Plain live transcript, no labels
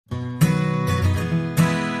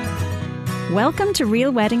Welcome to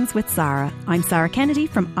Real Weddings with Sara. I'm Sara Kennedy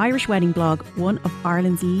from Irish Wedding Blog, one of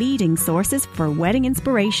Ireland's leading sources for wedding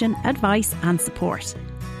inspiration, advice and support.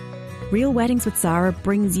 Real Weddings with Sara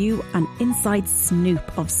brings you an inside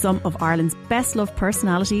snoop of some of Ireland's best loved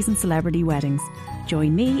personalities and celebrity weddings.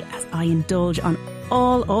 Join me as I indulge on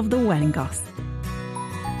all of the wedding gossip.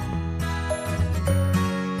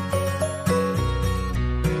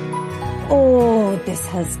 Oh, this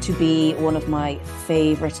has to be one of my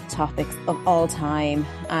favourite topics of all time,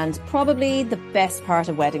 and probably the best part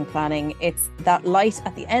of wedding planning. It's that light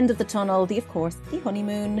at the end of the tunnel, of course, the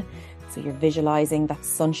honeymoon. So you're visualising that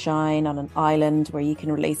sunshine on an island where you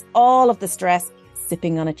can release all of the stress,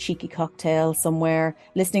 sipping on a cheeky cocktail somewhere,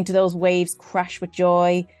 listening to those waves crash with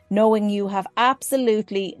joy, knowing you have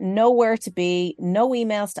absolutely nowhere to be, no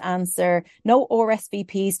emails to answer, no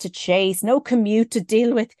RSVPs to chase, no commute to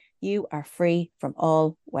deal with. You are free from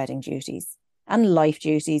all wedding duties and life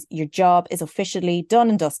duties. Your job is officially done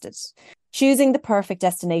and dusted. Choosing the perfect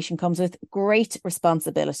destination comes with great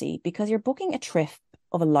responsibility because you're booking a trip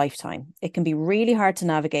of a lifetime. It can be really hard to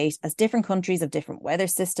navigate as different countries have different weather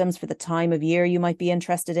systems for the time of year you might be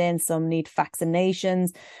interested in. Some need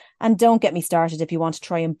vaccinations. And don't get me started if you want to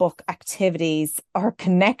try and book activities or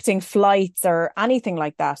connecting flights or anything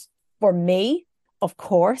like that. For me, of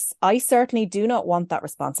course, I certainly do not want that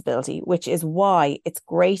responsibility, which is why it's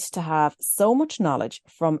great to have so much knowledge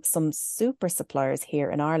from some super suppliers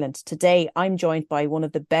here in Ireland. Today, I'm joined by one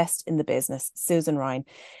of the best in the business, Susan Ryan,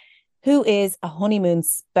 who is a honeymoon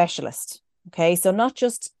specialist. Okay, so not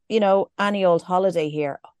just, any old holiday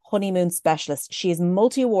here, honeymoon specialist. She is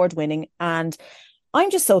multi-award winning, and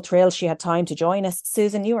I'm just so thrilled she had time to join us.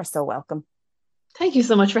 Susan, you are so welcome. Thank you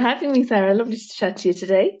so much for having me, Sarah. Lovely to chat to you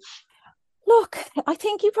today. Look, I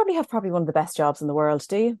think you probably have one of the best jobs in the world,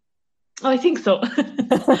 do you? Oh, I think so.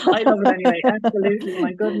 I love it anyway. Absolutely.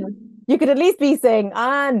 My goodness. You could at least be saying,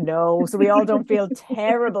 no, so we all don't feel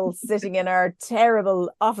terrible sitting in our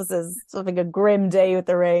terrible offices, having a grim day with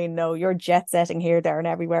the rain. No, you're jet setting here, there and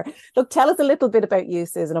everywhere. Look, tell us a little bit about you,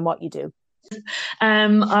 Susan, and what you do.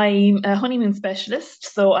 I'm a honeymoon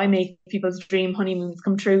specialist, so I make people's dream honeymoons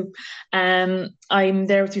come true. I'm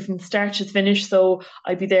there with you from start to finish, so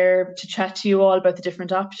I'd be there to chat to you all about the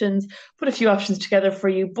different options, put a few options together for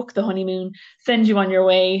you, book the honeymoon, send you on your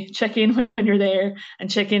way, check in when you're there, and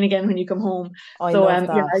check in again when you come home. I love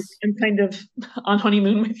that. Yeah, I'm kind of on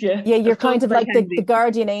honeymoon with you. Yeah, you're kind of like the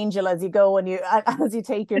guardian angel as you go and as you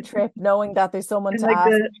take your trip, knowing that there's someone to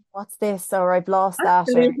ask, what's this, or I've lost that.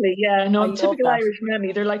 Absolutely, yeah. No, typical Irish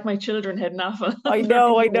mammy. They're like my children heading off. I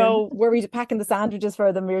know. Worried packing the sandwiches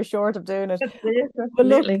for them. We're short of doing it. But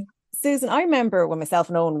look, Susan, I remember when myself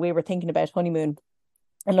and Owen, we were thinking about honeymoon.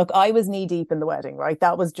 And look, I was knee deep in the wedding, right?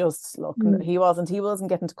 That was just, he wasn't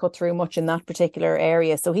getting to cut through much in that particular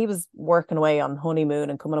area. So he was working away on honeymoon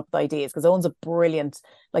and coming up with ideas, because Owen's a brilliant,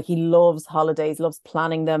 he loves holidays, loves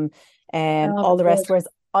planning them and all the rest. Whereas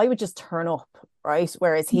I would just turn up, right?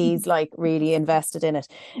 Whereas he's really invested in it.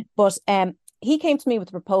 But he came to me with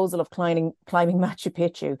the proposal of climbing Machu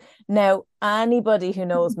Picchu. Now, anybody who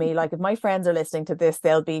knows me, if my friends are listening to this,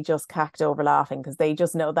 they'll be just cacked over laughing, because they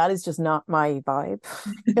just know that is just not my vibe.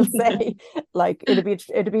 They'll say,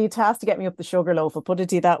 it'd be a task to get me up the sugar loaf, I'll put it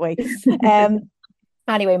to you that way.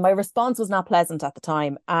 Anyway, my response was not pleasant at the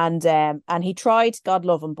time, and he tried, God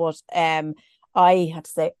love him, but I had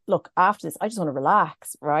to say, look, after this, I just want to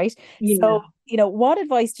relax, right? Yeah. So, what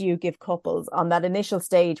advice do you give couples on that initial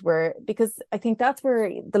stage because I think that's where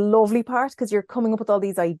the lovely part, because you're coming up with all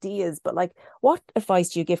these ideas, but what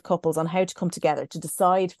advice do you give couples on how to come together to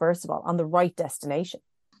decide, first of all, on the right destination?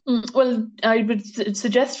 Well, I would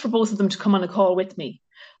suggest for both of them to come on a call with me.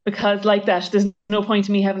 Because there's no point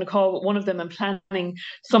in me having a call with one of them and planning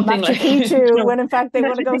something Machu Picchu, when in fact they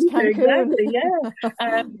want to go to Cancun. Exactly,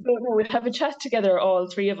 yeah. So we'd have a chat together, all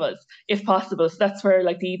three of us, if possible. So that's where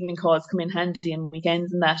the evening calls come in handy, and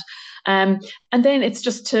weekends and that. And then it's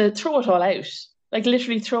just to throw it all out.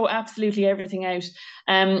 Literally throw absolutely everything out.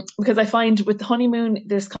 Because I find with the honeymoon,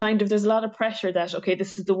 there's a lot of pressure that, okay,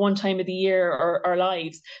 this is the one time of the year or our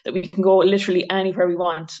lives that we can go literally anywhere we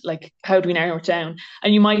want. How do we narrow it down?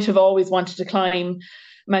 And you might have always wanted to climb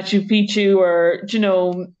Machu Picchu or,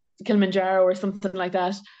 Kilimanjaro or something like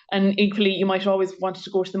that. And equally, you might always wanted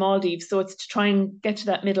to go to the Maldives. So it's to try and get to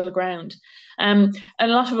that middle ground. And a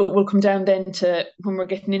lot of it will come down then to when we're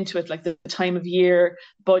getting into it, the time of year,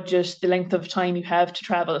 budget, the length of time you have to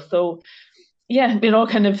travel. So yeah, it all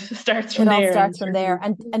kind of starts from there.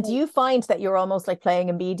 And do you find that you're almost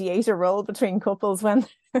playing a mediator role between couples when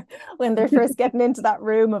they're first getting into that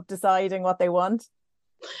room of deciding what they want?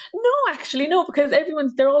 No, actually, no, because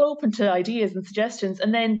they're all open to ideas and suggestions.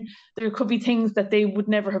 And then there could be things that they would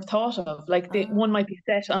never have thought of. Like one Ah, might be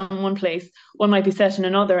set on one place, one might be set in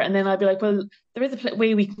another. And then I'd be like, well, there is a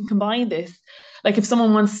way we can combine this. Like if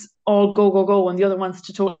someone wants all go, go, go, and the other wants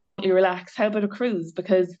to totally relax, how about a cruise?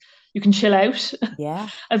 Because you can chill out yeah.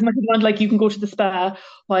 as much as you want. Like you can go to the spa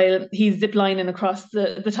while he's zip lining across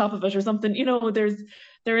the top of it or something.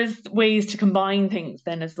 There is ways to combine things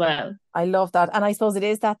then as well. I love that. And I suppose it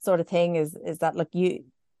is that sort of thing is that like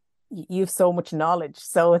you've so much knowledge.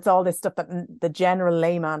 So it's all this stuff that the general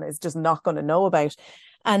layman is just not going to know about.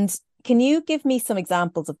 And can you give me some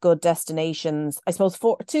examples of good destinations? I suppose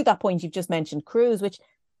for to that point you've just mentioned cruise, which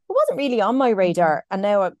wasn't really on my radar, and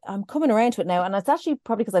now I'm coming around to it now. And it's actually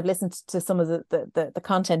probably because I've listened to some of the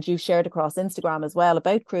content you've shared across Instagram as well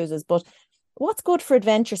about cruises. But what's good for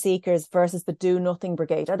adventure seekers versus the do nothing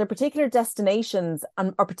brigade? Are there particular destinations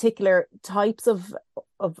and or particular types of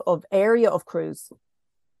area of cruise?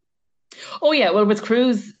 Oh yeah, well with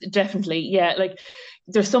cruise, definitely. Yeah, like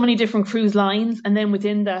there's so many different cruise lines, and then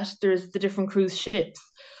within that there's the different cruise ships.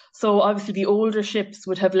 So obviously the older ships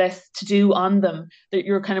would have less to do on them, that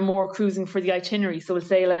you're kind of more cruising for the itinerary. So we'll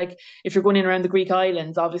say like if you're going in around the Greek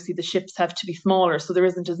islands, obviously the ships have to be smaller, so there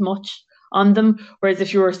isn't as much on them. Whereas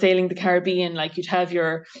if you were sailing the Caribbean, like you'd have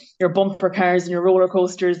your bumper cars and your roller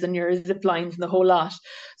coasters and your zip lines and the whole lot.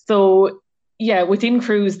 So yeah, within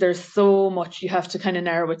cruise, there's so much you have to kind of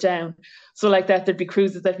narrow it down. So like that, there'd be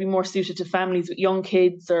cruises that'd be more suited to families with young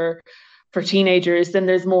kids or for teenagers. Then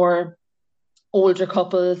there's more older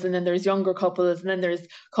couples, and then there's younger couples, and then there's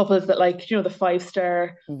couples that like, the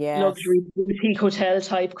 5-star Yes. luxury boutique hotel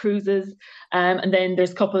type cruises. And then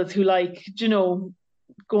there's couples who like,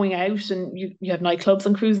 going out, and you have nightclubs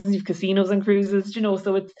on cruises, you have casinos on cruises,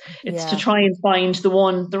 so it's to Yeah. try and find the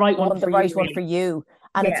right one The for you, right one for really. you.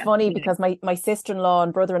 And it's Yeah, funny yeah. because my sister-in-law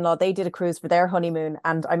and brother-in-law, they did a cruise for their honeymoon,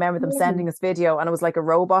 and I remember them Oh, sending us video, and it was like a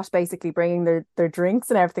robot basically bringing their drinks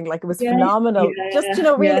and everything. Like it was yeah, phenomenal. Just,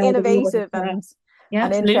 yeah, real yeah. The robot is innovative class. Yeah,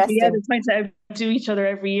 and absolutely. Yeah, interesting. they're trying to outdo each other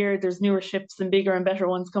every year. There's newer ships and bigger and better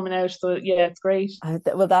ones coming out. So yeah, it's great.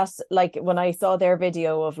 Well, that's like when I saw their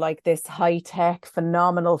video of like this high tech,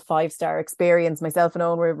 phenomenal 5-star experience. Myself and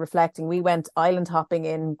Owen were reflecting. We went island hopping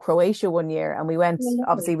in Croatia one year, and we went. Oh,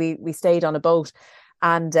 Obviously, lovely. we stayed on a boat,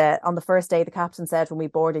 and on the first day, the captain said when we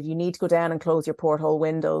boarded, you need to go down and close your porthole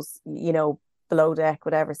windows. Below deck,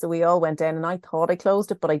 whatever. So we all went down, and I thought I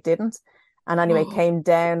closed it, but I didn't. And anyway, came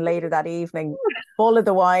down later that evening, full of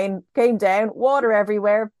the wine, came down, water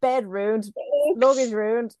everywhere, bed ruined, luggage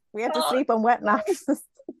ruined. We had to Oh, sleep on wet mattresses.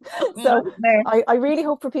 So nightmare. I really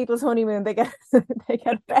hope for people's honeymoon they get they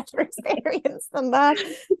get a better experience than that.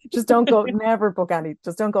 Just don't go, never book any,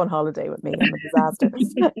 just don't go on holiday with me. I'm a disaster.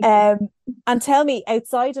 Um, and tell me,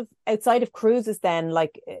 outside of cruises, then,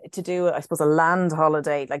 like to do, I suppose, a land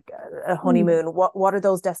holiday, like a Hmm. honeymoon, what are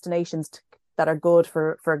those destinations that are good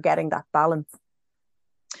for getting that balance?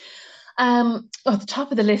 At the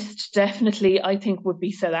top of the list, definitely, I think would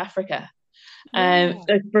be South Africa. Yeah.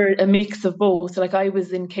 Like for a mix of both. Like I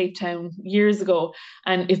was in Cape Town years ago,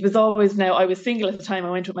 and it was always, now I was single at the time.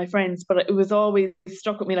 I went with my friends, but it was always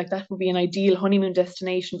stuck with me like that would be an ideal honeymoon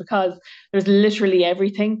destination because there's literally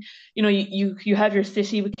everything. You have your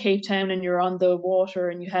city with Cape Town, and you're on the water,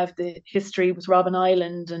 and you have the history with Robben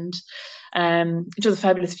Island, and just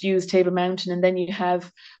fabulous views, Table Mountain, and then you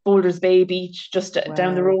have Boulders Bay Beach just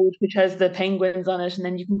down the Wow. road, which has the penguins on it, and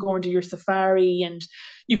then you can go and do your safari, and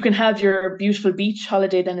you can have your beautiful beach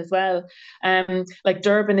holiday then as well. Like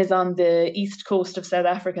Durban is on the east coast of South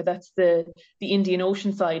Africa. That's the Indian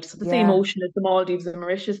Ocean side, so the same Yeah. ocean as the Maldives and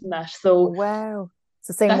Mauritius and that. So Wow. It's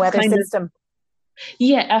the same that's weather kind of, system.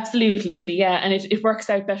 yeah, absolutely. Yeah. And it works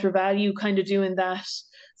out better value kind of doing that.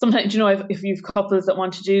 Sometimes, if you've couples that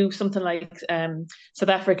want to do something like South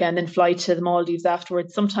Africa and then fly to the Maldives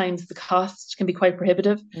afterwards, sometimes the cost can be quite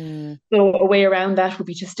prohibitive. Mm. So a way around that would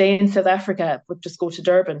be to stay in South Africa, but just go to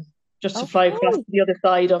Durban, just to fly across to Okay. the other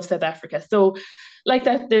side of South Africa. So, like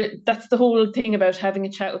that, that's the whole thing about having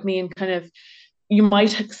a chat with me, and kind of you might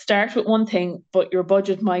start with one thing, but your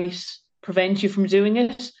budget might prevent you from doing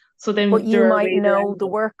it. So But then you there are might ways know around the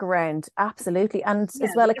it. workaround. Absolutely. And Yeah,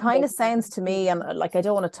 as well, it kind of sounds to definitely. me, and like I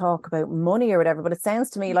don't want to talk about money or whatever, but it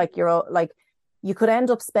sounds to me like you're all like you could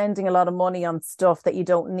end up spending a lot of money on stuff that you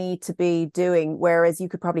don't need to be doing, whereas you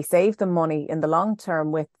could probably save the money in the long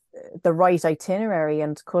term with the right itinerary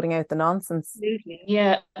and cutting out the nonsense. Absolutely.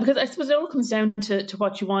 Yeah, because I suppose it all comes down to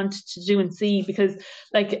what you want to do and see. Because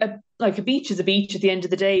like a beach is a beach at the end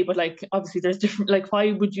of the day, but like obviously there's different. Like,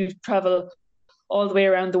 why would you travel all the way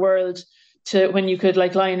around the world to when you could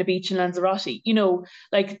like lie on a beach in Lanzarote?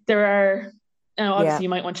 Like there are Now, obviously, you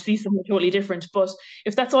might want to see something totally different, but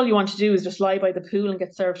if that's all you want to do is just lie by the pool and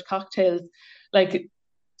get served cocktails, like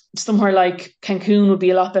somewhere like Cancun would be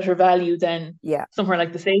a lot better value than somewhere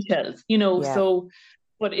like the Seychelles, you know. So,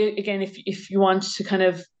 but again, if you want to kind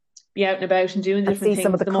of be out and about and doing different see things,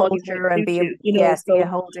 some of the culture and be, see a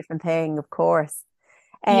whole different thing, of course.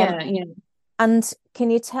 And can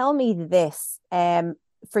you tell me this,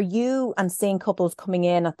 for you and seeing couples coming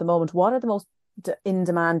in at the moment, what are the most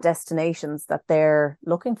in-demand destinations that they're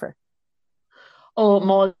looking for? Oh,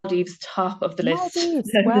 Maldives, top of the list.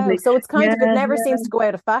 Maldives, wow. So it's kind of, it never seems to go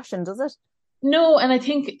out of fashion, does it? No, and I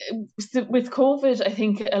think with COVID, I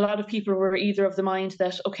think a lot of people were either of the mind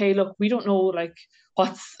that, okay, look, we don't know like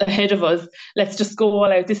what's ahead of us. Let's just go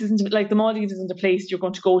all out. This isn't like the Maldives isn't a place you're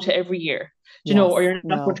going to go to every year, you know, or you're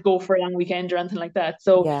not going to go for a long weekend or anything like that.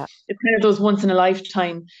 So it's kind of those a once in a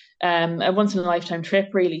lifetime trip,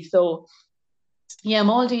 really. So yeah,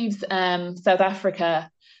 Maldives, South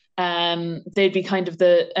Africa, they'd be kind of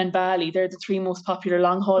and Bali, they're the three most popular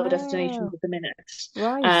long haul destinations at the minute.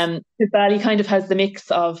 Right. Bali kind of has the mix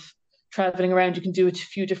of traveling around. You can do a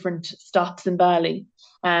few different stops in Bali.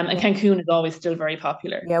 And Cancun is always still very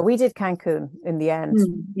popular. Yeah, we did Cancun in the end.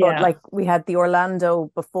 But like we had the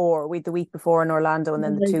Orlando before, the week before in Orlando, and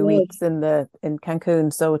then the 2 weeks in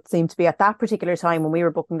Cancun. So it seemed to be at that particular time when we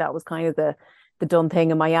were booking, that was kind of the done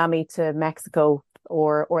thing, in Miami to Mexico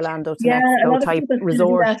or Orlando to Mexico type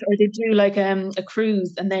resort. Or they do like a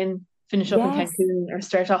cruise and then finish up in Cancun, or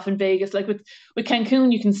start off in Vegas. Like with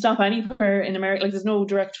Cancun, you can stop anywhere in America. Like there's no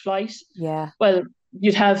direct flight. Yeah. Well,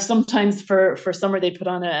 you'd have sometimes for summer they put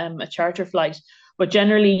on a charter flight, but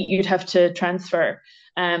generally you'd have to transfer.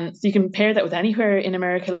 So you can pair that with anywhere in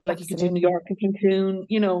America. Like you could do New York and Cancun.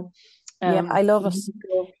 You know. I love it.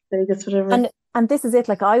 Vegas, whatever. And this is it.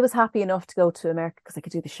 Like I was happy enough to go to America because I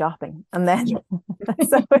could do the shopping, and then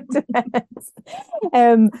so it depends.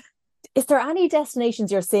 Is there any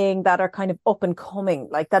destinations you're seeing that are kind of up and coming,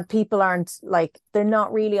 like that people aren't like, they're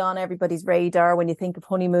not really on everybody's radar when you think of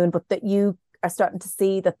honeymoon, but that you are starting to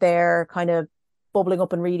see that they're kind of bubbling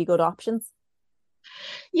up and really good options?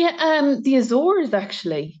 Yeah, the Azores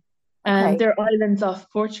actually. They're islands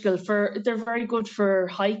off Portugal. They're very good for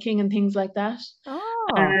hiking and things like that.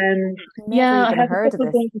 Never even heard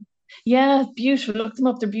of this. Yeah, beautiful. Look them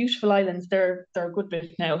up. They're beautiful islands. They're a good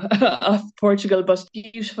bit now off Portugal, but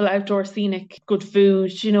beautiful outdoor scenic, good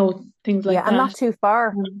food, you know, things like that. And not too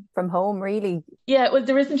far from home, really. Yeah, well,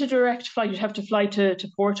 there isn't a direct flight. You'd have to fly to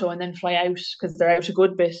Porto and then fly out because they're out a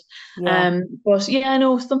good bit. But yeah,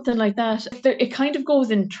 no, something like that. It kind of goes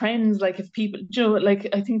in trends. Like if people, you know, like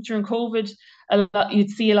I think during COVID, you'd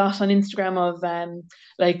see a lot on Instagram of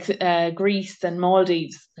Greece and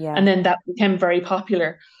Maldives, and then that became very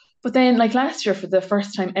popular. But then, like last year, for the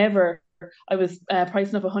first time ever, I was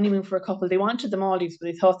pricing up a honeymoon for a couple. They wanted the Maldives, but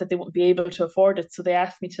they thought that they wouldn't be able to afford it. So they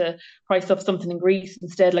asked me to price up something in Greece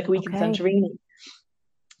instead, like a week in Santorini.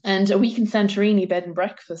 And a week in Santorini bed and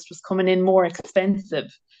breakfast was coming in more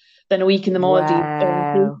expensive than a week in the Maldives.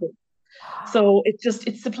 Wow. So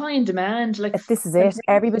it's supply and demand. Like this is it.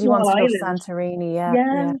 Everybody wants to go to Santorini.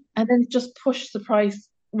 Yeah. And then just push the price.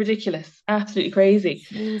 Ridiculous, absolutely crazy.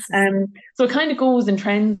 So it kind of goes in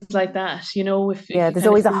trends like that, you know. If there's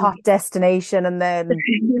always a hot destination, and then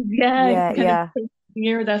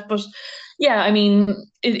near that. But yeah, I mean,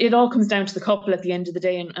 it all comes down to the couple at the end of the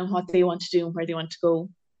day, and what they want to do and where they want to go.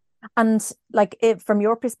 And like, from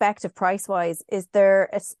your perspective, price wise, is there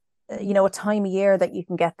a time of year that you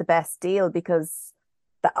can get the best deal? Because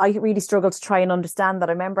that I really struggled to try and understand that.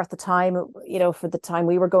 I remember at the time, you know, for the time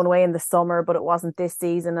we were going away in the summer, but it wasn't this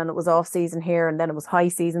season, and it was off season here, and then it was high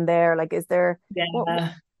season there. Like, is there?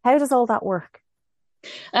 How does all that work?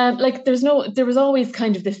 Like there was always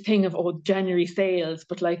kind of this thing of January sales,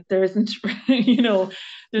 but like there isn't, you know,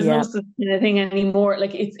 there's no such thing anymore.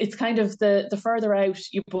 Like it's kind of the further out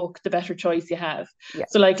you book, the better choice you have.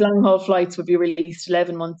 So like long haul flights would be released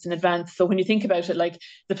 11 months in advance. So when you think about it, like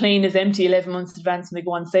the plane is empty 11 months in advance when they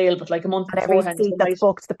go on sale, but like a month beforehand, every seat that's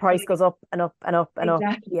booked, the price goes up and up and up and up.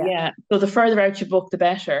 Yeah. So the further out you book, the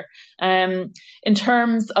better. In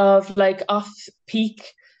terms of like off peak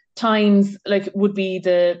times, like would be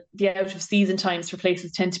the out of season times for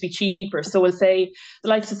places tend to be cheaper. So we'll say the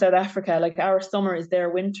likes of South Africa, like our summer is their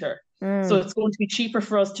winter. So it's going to be cheaper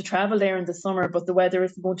for us to travel there in the summer, but the weather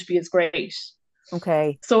isn't going to be as great.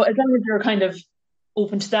 Okay. So as long as you're kind of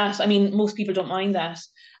open to that, I mean, most people don't mind that.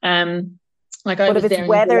 But if it's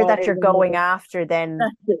weather that you're going after, then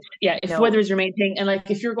if weather is your main thing, and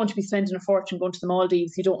like if you're going to be spending a fortune going to the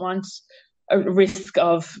Maldives, you don't want a risk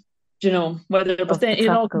of, you know, whether, but then it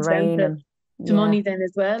all comes down to to money then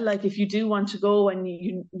as well. Like if you do want to go and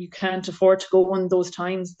you can't afford to go one of those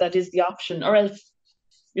times, that is the option, or else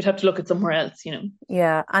you'd have to look at somewhere else, you know.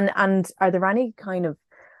 Yeah. And are there any kind of,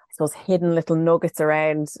 I suppose, hidden little nuggets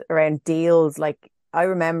around deals? Like I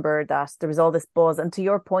remember that there was all this buzz, and to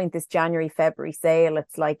your point, this January, February sale,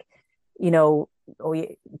 it's like, you know, oh,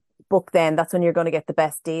 you book then, that's when you're going to get the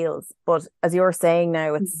best deals. But as you're saying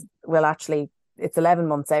now, it's, well, actually, it's 11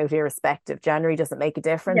 months out irrespective. January doesn't make a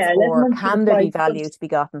difference, or can there be value to be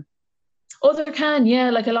gotten? Oh, there can, yeah.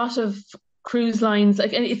 Like a lot of cruise lines,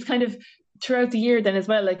 like, and it's kind of throughout the year then as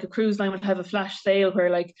well. Like a cruise line would have a flash sale where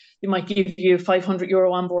like they might give you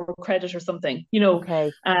 €500 on board credit or something, you know.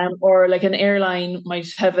 Okay. Or like an airline might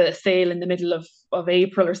have a sale in the middle of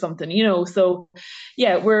April or something, you know. So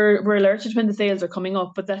yeah, we're alerted when the sales are coming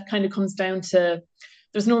up, but that kind of comes down to,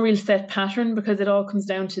 there's no real set pattern because it all comes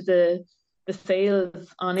down to the sales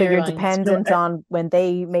on So airlines. you're dependent on when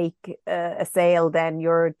they make a sale, then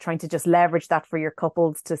you're trying to just leverage that for your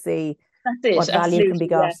couples to see what value can be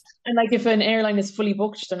got. Yeah. And like if an airline is fully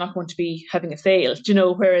booked, they're not going to be having a sale, you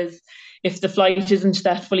know, whereas if the flight isn't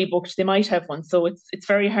that fully booked, they might have one. So it's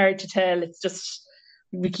very hard to tell. It's just,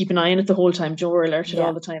 we keep an eye on it the whole time. We're alerted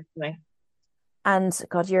all the time anyway. And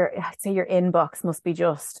God, I'd say your inbox must be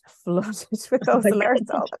just flooded with those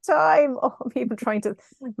alerts all the time. Oh, I'm even trying to,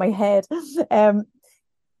 my head.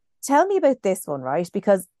 Tell me about this one, right?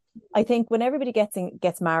 Because I think when everybody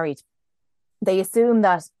gets married, they assume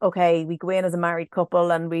that, okay, we go in as a married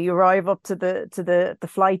couple and we arrive up to the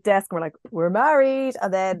flight desk and we're like, we're married,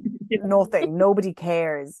 and then nothing, nobody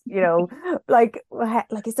cares, you know. Like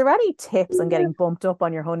is there any tips on getting bumped up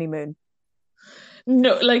on your honeymoon?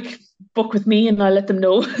 No, like book with me and I'll let them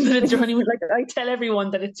know that it's your honeymoon. Like I tell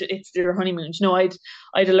everyone that it's their honeymoon. You know, I'd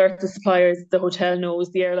alert the suppliers, the hotel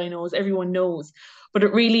knows, the airline knows, everyone knows. But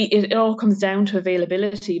it all comes down to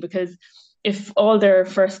availability, because if all their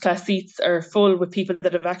first class seats are full with people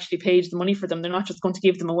that have actually paid the money for them, they're not just going to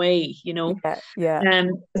give them away, you know. Yeah.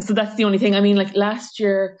 So that's the only thing. I mean, like last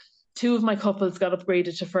year, 2 of my couples got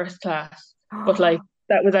upgraded to first class, but like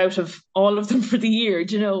that was out of all of them for the year,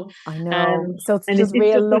 you know. I know. So it's just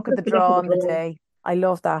real luck at the draw on the day. I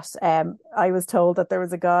love that. I was told that there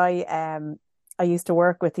was a guy I used to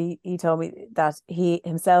work with. He told me that he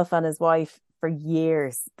himself and his wife, for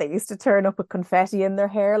years, they used to turn up with confetti in their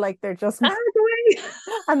hair, like they're just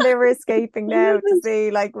and they were escaping now to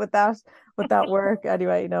see like would that work.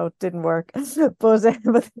 Anyway, no, it didn't work.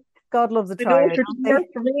 But God loves a trier.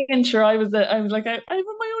 For me, and sure, I was like, I have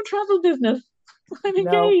my own travel business. I'm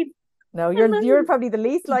engaged. No, you're probably the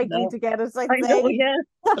least likely to get it. I know,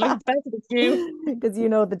 yeah. Because you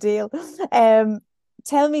know the deal.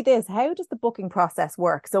 Tell me this, how does the booking process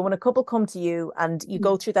work? So when a couple come to you and you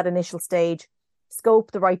go through that initial stage, scope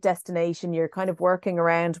the right destination, you're kind of working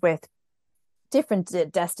around with different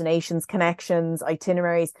destinations, connections,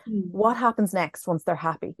 itineraries. What happens next once they're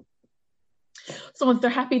happy? So once they're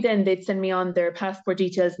happy, then they'd send me on their passport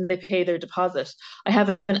details and they pay their deposit. I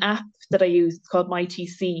have an app that I use, it's called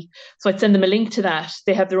MyTC. So I'd send them a link to that.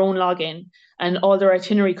 They have their own login and all their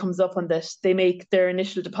itinerary comes up on this. They make their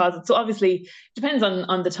initial deposit. So obviously it depends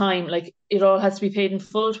on the time. Like it all has to be paid in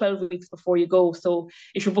full 12 weeks before you go. So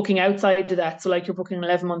if you're booking outside of that, so like you're booking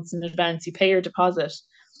 11 months in advance, you pay your deposit.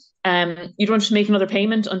 You don't have to make another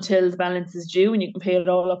payment until the balance is due and you can pay it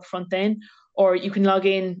all up front then. Or you can log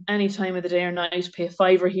in any time of the day or night, pay a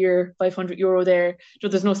 €5 here, €500 there. So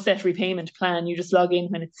there's no set repayment plan. You just log in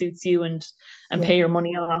when it suits you and pay your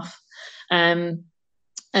money off. And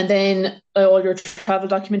then all your travel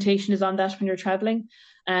documentation is on that when you're traveling.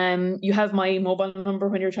 You have my mobile number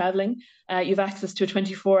when you're traveling. You have access to a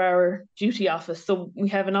 24-hour duty office. So we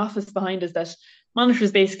have an office behind us that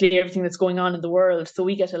monitors basically everything that's going on in the world. So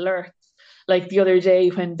we get alerts. Like the other day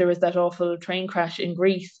when there was that awful train crash in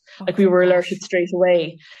Greece, like we were alerted straight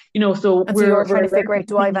away, you know. So we're trying to figure out,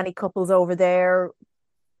 do I have any couples over there?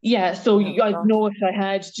 Yeah, so I'd know if I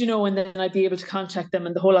had, you know, and then I'd be able to contact them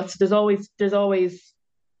and the whole lot. So there's always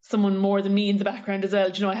someone more than me in the background as well.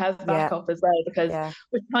 You know, I have backup as well, because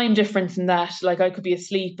with time difference in that, like I could be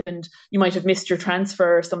asleep and you might have missed your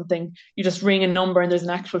transfer or something. You just ring a number and there's an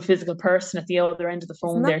actual physical person at the other end of the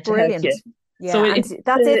phone there to help you. Yeah, so that's it.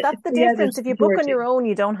 That's the difference. If you book on your own,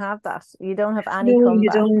 you don't have that. You don't have any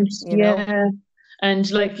comeback. You know?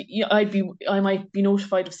 And like I might be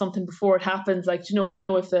notified of something before it happens. Like, you know,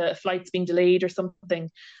 if the flight's being delayed or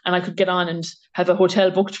something, and I could get on and have a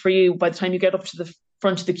hotel booked for you by the time you get up to the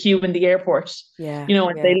front of the queue in the airport. Yeah, you know,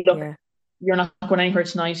 and they look. Yeah. You're not going anywhere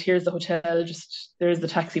tonight. Here's the hotel. Just there's the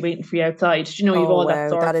taxi waiting for you outside. You know, you've all that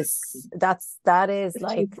sort. That is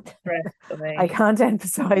like I can't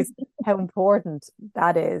emphasize how important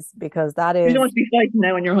that is, because that You is, don't want to be fighting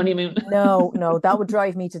now on your honeymoon. no, that would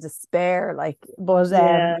drive me to despair. Like, but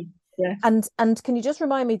Yeah. Yeah. and can you just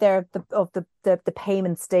remind me there of the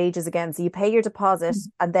payment stages again? So you pay your deposit,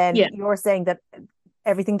 and then Yeah. you're saying that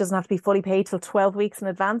everything doesn't have to be fully paid till 12 weeks in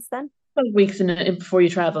advance then? 12 weeks before you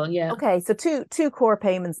travel. Yeah. Okay, so two core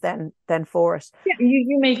payments then for it. Yeah,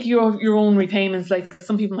 you make your own repayments. Like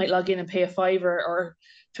some people might log in and pay a fiver or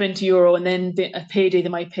 €20, and then a payday they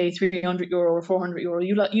might pay €300 or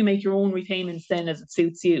 €400. You make your own repayments then as it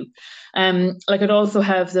suits you. Like I'd also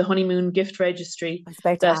have the honeymoon gift registry I was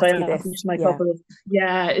about to that ask I you offer this. to my Yeah. couple.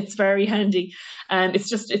 Yeah, it's very handy, and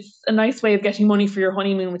it's a nice way of getting money for your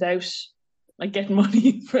honeymoon without like getting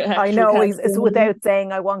money for I actual know cash. it's without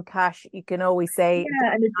saying I want cash. You can always say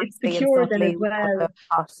Yeah, and it's nicely and secure then as subtly, we want well.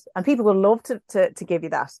 a pot. And people will love to give you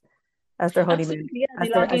that as their honeymoon, Absolutely, yeah. They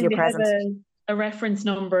log as in, your they have present. a reference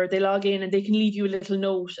number, they log in and they can leave you a little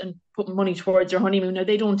note and put money towards your honeymoon. Now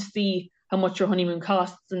they don't see how much your honeymoon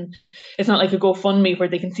costs, and it's not like a GoFundMe where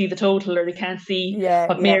they can see the total or they can't see Yeah,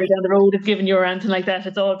 what yeah. Mary down the road has given you or anything like that.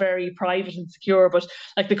 It's all very private and secure, but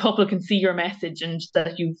like the couple can see your message and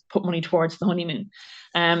that you've put money towards the honeymoon.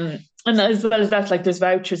 And as well as that, like there's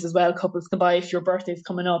vouchers as well. Couples can buy if your birthday's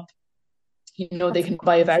coming up. They That's a can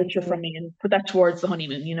buy a great voucher idea. from me and put that towards the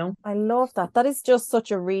honeymoon. I love that. That is just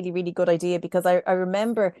such a really, really good idea, because I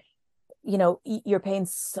remember, you're paying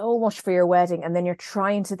so much for your wedding, and then you're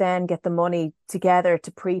trying to then get the money together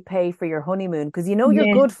to prepay for your honeymoon, because you're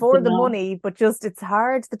Yes, good for you the know. money, but just it's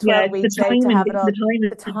hard the Yeah, 12 it's the weeks out to timing. have it The all, timing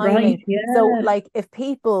the is right. timing. So Yeah. like if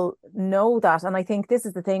people know that, and I think this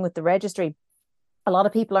is the thing with the registry, a lot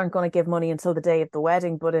of people aren't going to give money until the day of the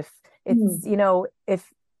wedding, but if it's, Hmm.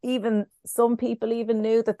 if even some people even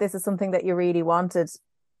knew that this is something that you really wanted,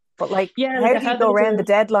 but like, Yeah, like how I do you have a go around the little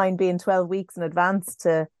deadline being 12 weeks in advance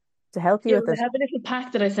to help you yeah, with well, it? I have a little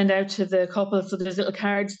pack that I send out to the couple. So there's little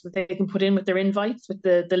cards that they can put in with their invites with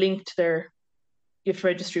the link to their gift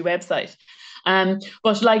registry website.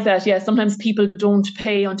 But like that, yeah, sometimes people don't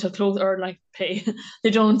pay until close or like pay. They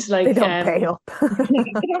don't They like don't pay up. they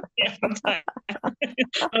don't pay on time.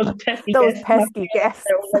 Those pesky Those guests not pesky paying guests.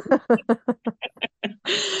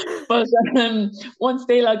 But once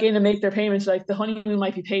they log in and make their payments, like the honeymoon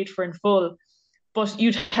might be paid for in full, but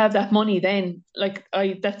you'd have that money then, like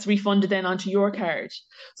that's refunded then onto your card.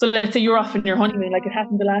 So let's say you're off on your honeymoon, like it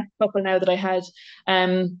happened the last couple now that I had,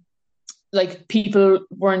 like people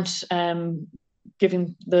weren't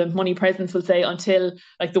giving the money presents, we'll say, until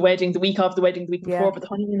like the wedding, the week of the wedding, the week Yeah. before, but the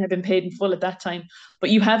honeymoon had been paid in full at that time.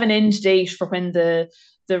 But you have an end date for when the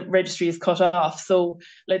registry is cut off. So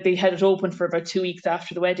like they had it open for about 2 weeks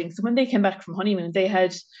after the wedding. So when they came back from honeymoon, they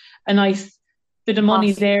had a nice bit of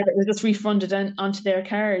money Pot. there that was just refunded onto their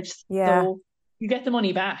cards. Yeah. So you get the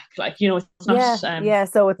money back. Like, it's Yeah, not yeah.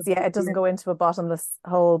 So it doesn't go into a bottomless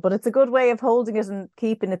hole, but it's a good way of holding it and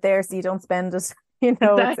keeping it there so you don't spend it. It's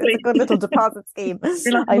exactly. a good little deposit scheme.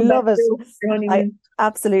 You're not I coming back love it. through your I honeymoon.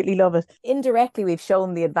 absolutely love it. Indirectly, we've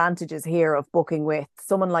shown the advantages here of booking with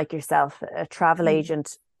someone like yourself, a travel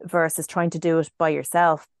agent, versus trying to do it by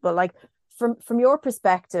yourself. But like from your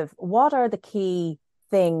perspective, what are the key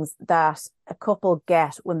things that a couple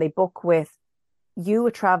get when they book with you,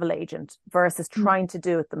 a travel agent, versus trying to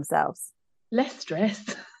do it themselves? Less stress.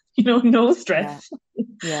 No Yeah, stress.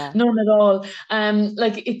 yeah, None at all.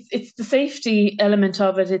 Like it's the safety element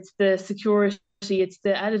of it, it's the security, it's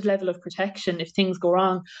the added level of protection if things go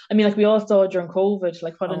wrong. I mean, like we all saw during COVID,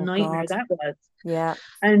 like what a oh nightmare God, that was. yeah.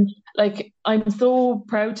 And like I'm so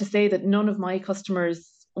proud to say that none of my customers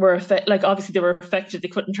were affected. Like obviously they were affected, they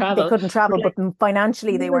couldn't They travel, couldn't travel, but like but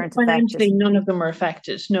financially they weren't affected. financially none of them were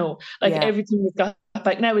affected. No, like Yeah. everything was got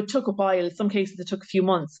back. Now it took a while. In some cases it took a few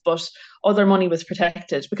months, but other money was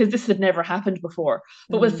protected because this had never happened before.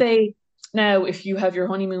 But we'll Mm. say now if you have your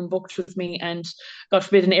honeymoon booked with me and God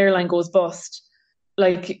forbid an airline goes bust,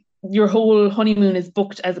 like your whole honeymoon is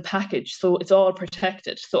booked as a package, so it's all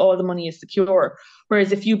protected, so all the money is secure.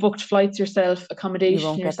 Whereas if you booked flights yourself, You accommodation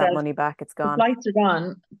won't get that yourself, money back. It's the gone. flights are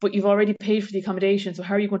gone, but you've already paid for the accommodation. So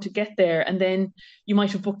how are you going to get there? And then you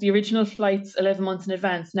might have booked the original flights 11 months in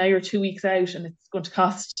advance. Now you're 2 weeks out and it's going to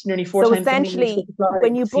cost nearly four So times the money to essentially, book the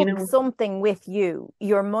when you book flights. something with you,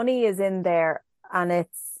 your money is in there, and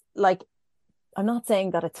it's like, I'm not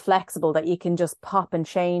saying that it's flexible, that you can just pop and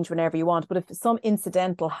change whenever you want, but if some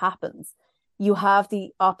incidental happens, you have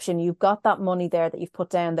the option, you've got that money there that you've put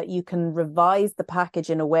down, that you can revise the package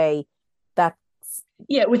in a way that,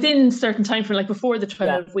 Yeah, within certain time frame, like before the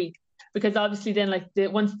yeah, 12 weeks. because obviously then like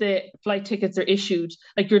once the flight tickets are issued,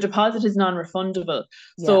 like your deposit is non-refundable.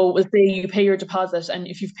 Yeah. So we'll say you pay your deposit, and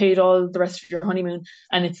if you've paid all the rest of your honeymoon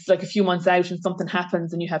and it's like a few months out and something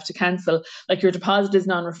happens and you have to cancel, like your deposit is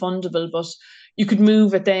non-refundable, but you could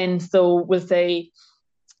move it then. So we'll say,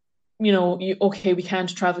 okay, we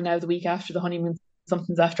can't travel now the week after the honeymoon,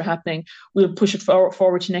 something's after happening. We'll push it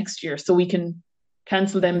forward to next year, so we can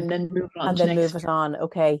cancel them and then move on and to then next move it year. on.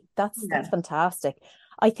 Okay, that's fantastic.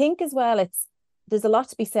 I think as well, there's a lot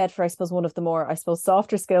to be said for, I suppose, one of the more, I suppose,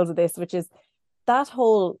 softer skills of this, which is that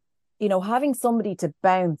whole, having somebody to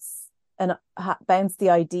bounce the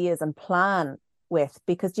ideas and plan with,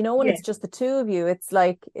 because when it's just the two of you, it's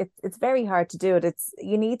like it's very hard to do it.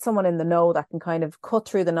 You need someone in the know that can kind of cut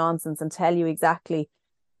through the nonsense and tell you exactly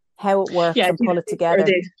how it works and pull it together.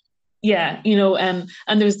 Yeah, and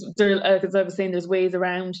as I was saying, there's ways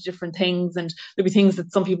around different things, and there'll be things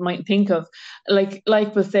that some people might think of, like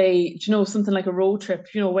we'll say, something like a road trip,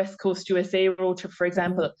 West Coast USA road trip, for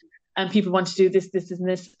example, and people want to do this, and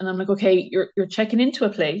this, and I'm like, okay, you're checking into a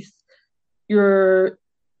place, you're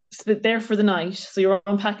there for the night, so you're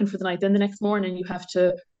unpacking for the night, then the next morning you have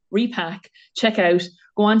to repack, check out,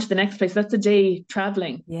 go on to the next place. That's a day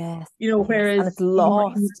traveling. Yes. Whereas and it's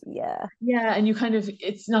lost. Yeah, and you kind of,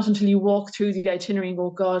 it's not until you walk through the itinerary and go,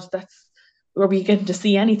 God, that's where we get to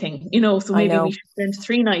see anything, so maybe we should spend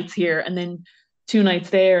 3 nights here and then 2 nights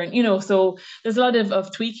there, and so there's a lot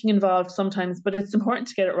of tweaking involved sometimes, but it's important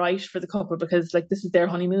to get it right for the couple, because like this is their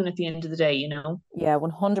honeymoon at the end of the day. Yeah,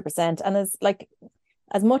 100%. And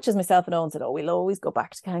as much as myself and Owen said, we'll always go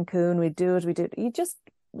back to Cancun, we do it, you just,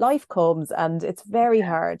 life comes and it's very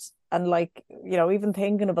hard. And like, even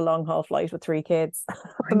thinking of a long haul flight with 3 kids at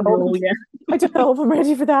the moment, I don't know if I'm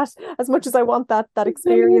ready for that. As much as I want that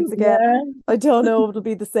experience again, I don't know if it'll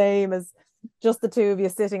be the same as just the two of you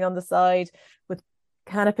sitting on the side with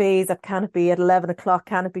canopies at 11 o'clock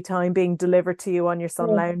canopy time being delivered to you on your sun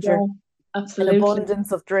lounger. Absolutely. An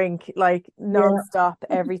abundance of drink, like non-stop,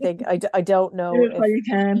 everything. I don't know if you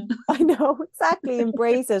can. I know, exactly.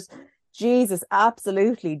 Embrace it. Jesus,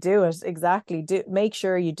 absolutely do it. Exactly. Make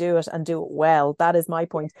sure you do it and do it well. That is my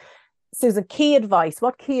point. Susan,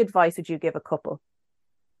 what key advice would you give a couple?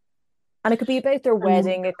 And it could be about their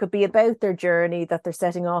wedding, it could be about their journey that they're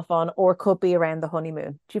setting off on, or it could be around the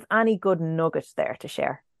honeymoon. Do you have any good nuggets there to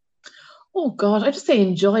share? Oh God, I just say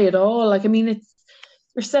enjoy it all. Like, I mean,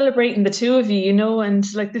 we're celebrating the two of you,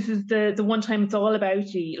 and like this is the one time it's all about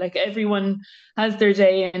you. Like everyone has their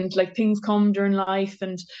day, and like things come during life,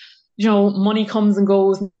 and money comes and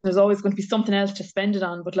goes, and there's always going to be something else to spend it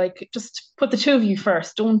on. But like, just put the two of you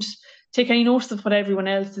first. Don't take any notice of what everyone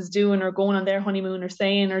else is doing or going on their honeymoon or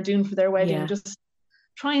saying or doing for their wedding. Just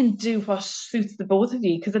try and do what suits the both of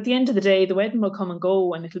you, because at the end of the day, the wedding will come and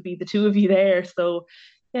go, and it'll be the two of you there. So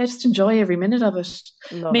yeah, just enjoy every minute of it.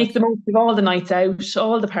 Make the most of all the nights out,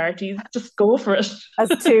 all the parties. Just go for it.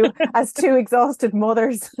 As two exhausted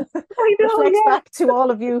mothers, I know, reflect back to all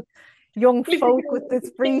of you young folk with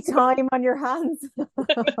this free time on your hands.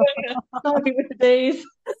 Happy with the days.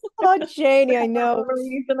 Oh, Janie, I know.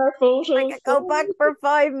 In our photos. I could go back for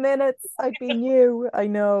 5 minutes. I'd be new. I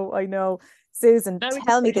know. Susan,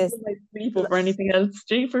 tell me this. Sleep over anything else,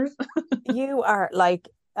 jeepers. You are like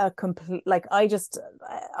a complete, like I'm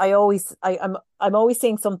always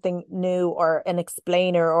seeing something new or an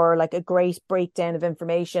explainer or like a great breakdown of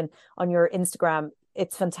information on your Instagram.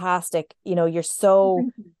 It's fantastic. You're so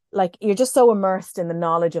like, you're just so immersed in the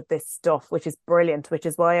knowledge of this stuff, which is brilliant, which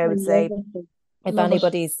is why I would say if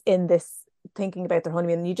anybody's in this thinking about their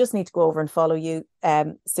honeymoon, you just need to go over and follow you,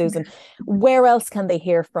 Susan. Where else can they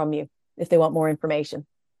hear from you if they want more information?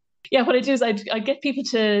 Yeah, what I do is I get people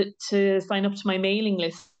to sign up to my mailing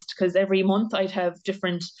list, because every month I'd have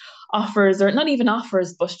different offers, or not even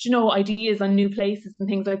offers, but ideas on new places and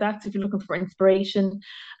things like that. So if you're looking for inspiration,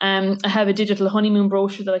 I have a digital honeymoon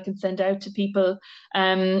brochure that I can send out to people,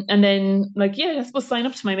 and then I suppose sign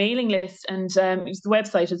up to my mailing list, and use the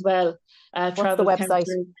website as well. What's the website?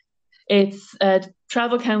 It's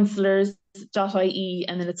travelcounsellors.ie,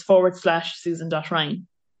 and then it's /Susan.Ryan.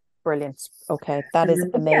 Brilliant. Okay, that is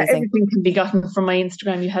amazing. Yeah, everything can be gotten from my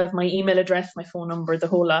Instagram. You have my email address, my phone number, the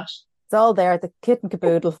whole lot. It's all there, the kit and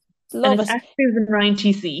caboodle. Love it. At Susan Ryan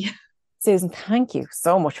TC. Susan, thank you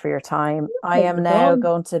so much for your time. I am now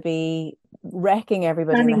going to be wrecking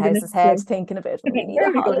everybody in the house's head, thinking about we need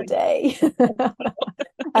a holiday.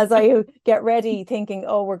 As I get ready, thinking,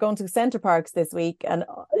 we're going to Centre Parks this week, and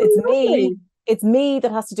it's me it's me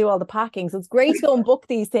that has to do all the packing. So it's great to go and book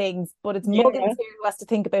these things, but it's Yeah, Muggins here who has to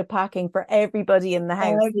think about packing for everybody in the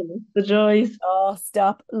house. fabulous. The joys. Oh,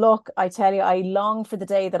 stop. Look, I tell you, I long for the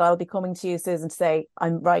day that I'll be coming to you, Susan, to say,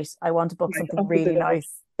 I'm right. I want to book Right, something off we really go. nice.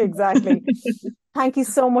 Exactly. Thank you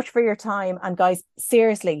so much for your time. And guys,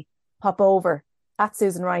 seriously, pop over at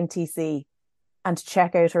Susan Ryan TC and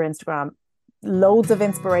check out her Instagram. Loads of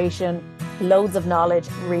inspiration, loads of knowledge.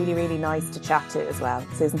 Really, really nice to chat to as well.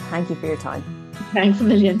 Susan, thank you for your time. Thanks a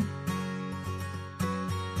million.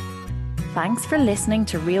 Thanks for listening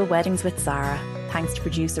to Real Weddings with Sara. Thanks to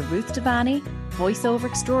producer Ruth Devani, voiceover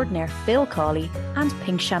extraordinaire Phil Cawley, and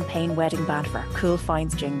Pink Champagne Wedding Band for our Cool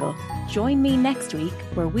Finds jingle. Join me next week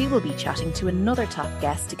where we will be chatting to another top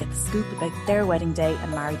guest to get the scoop about their wedding day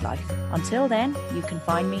and married life. Until then, you can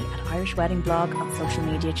find me at Irish Wedding Blog on social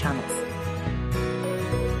media channels.